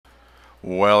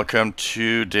Welcome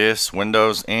to this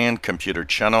Windows and Computer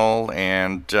channel,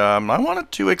 and I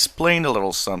wanted to explain a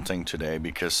little something today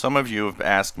because some of you have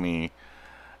asked me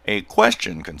a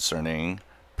question concerning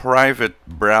private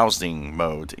browsing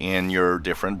mode in your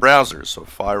different browsers. So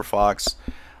Firefox,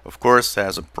 of course,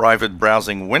 has a private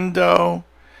browsing window.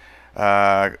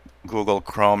 Google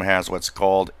Chrome has what's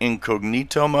called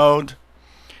Incognito mode,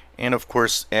 and of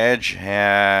course Edge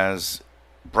has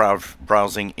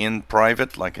browsing in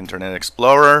private like Internet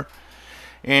Explorer.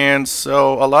 And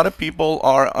so a lot of people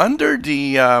are under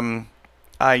the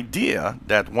idea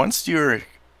that once you're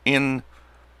in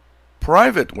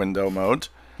private window mode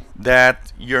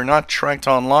that you're not tracked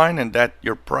online and that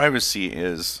your privacy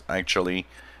is actually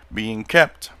being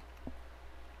kept.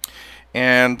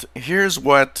 And here's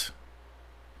what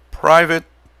private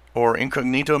or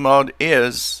incognito mode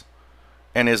is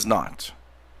and is not.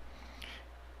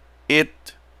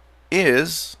 It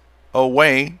is a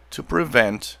way to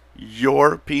prevent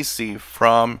your PC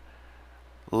from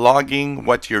logging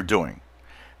what you're doing.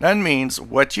 That means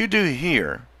what you do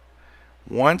here,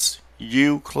 once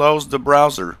you close the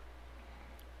browser,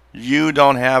 you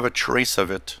don't have a trace of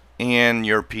it in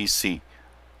your PC.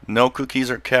 No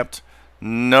cookies are kept,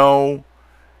 no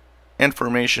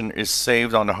information is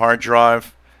saved on the hard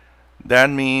drive. That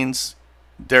means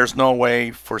there's no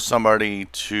way for somebody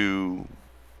to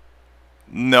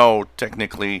know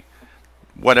technically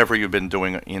whatever you've been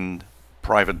doing in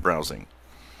private browsing.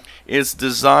 It's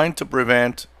designed to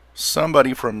prevent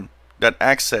somebody from that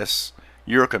access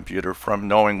your computer from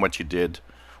knowing what you did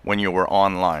when you were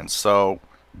online. So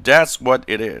that's what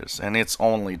it is, and it's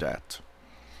only that.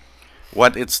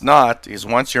 What it's not is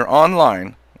once you're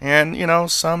online, and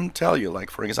some tell you,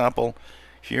 like for example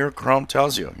here Chrome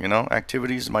tells you,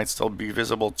 activities might still be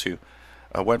visible to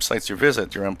websites you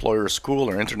visit, your employer, school,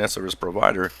 or internet service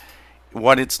provider.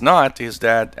 What it's not is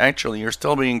that actually you're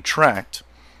still being tracked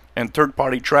and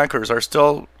third-party trackers are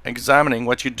still examining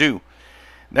what you do.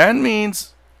 That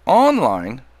means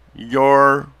online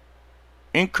your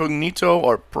incognito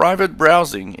or private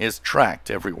browsing is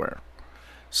tracked everywhere.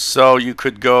 So you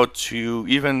could go to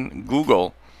even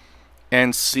Google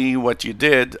and see what you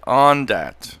did on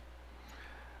that.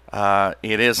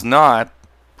 It is not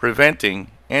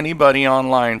preventing anybody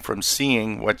online from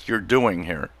seeing what you're doing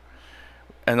here.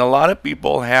 And a lot of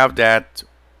people have that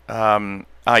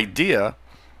idea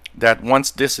that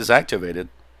once this is activated,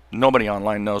 nobody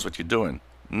online knows what you're doing.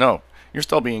 No, you're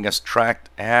still being as tracked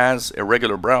as a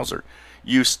regular browser.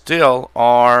 You still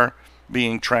are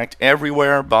being tracked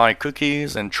everywhere by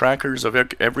cookies and trackers of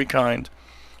every kind,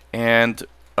 and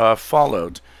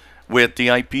followed with the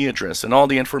IP address and all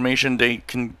the information they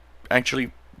can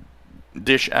actually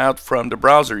dish out from the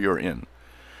browser you're in.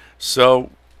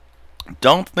 So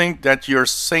don't think that you're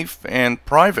safe and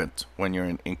private when you're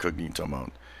in incognito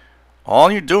mode.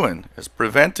 All you're doing is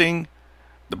preventing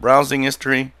the browsing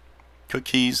history,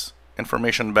 cookies,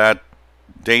 information about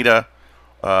data,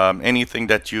 anything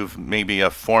that you've, maybe a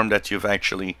form that you've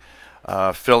actually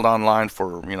filled online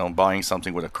for buying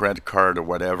something with a credit card or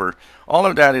whatever. All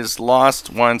of that is lost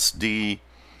once the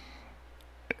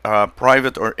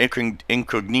private or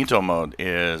incognito mode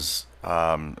is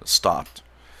stopped.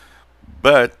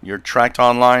 But you're tracked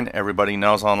online. Everybody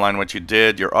knows online what you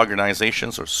did. Your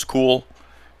organizations or school,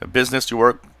 the business you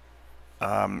work,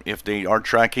 if they are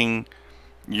tracking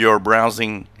your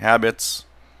browsing habits,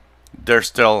 they're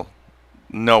still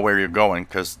know where you're going,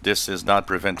 because this is not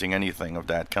preventing anything of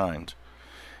that kind.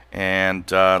 And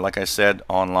like I said,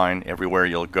 online, everywhere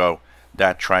you'll go,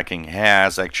 that tracking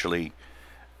has actually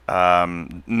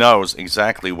knows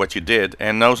exactly what you did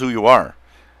and knows who you are.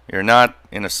 You're not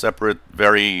in a separate,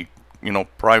 very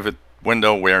private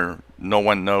window where no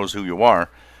one knows who you are.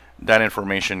 That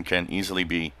information can easily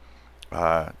be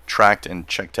tracked and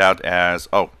checked out as,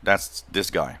 oh, that's this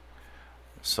guy.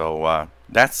 So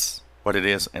that's what it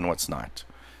is and what's not.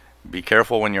 Be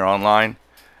careful when you're online.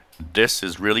 This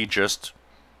is really just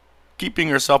keeping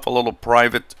yourself a little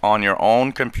private on your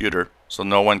own computer so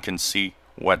no one can see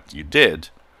what you did,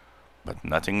 but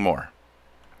nothing more.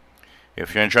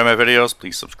 If you enjoy my videos,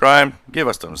 please subscribe, give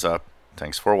us thumbs up.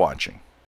 Thanks for watching.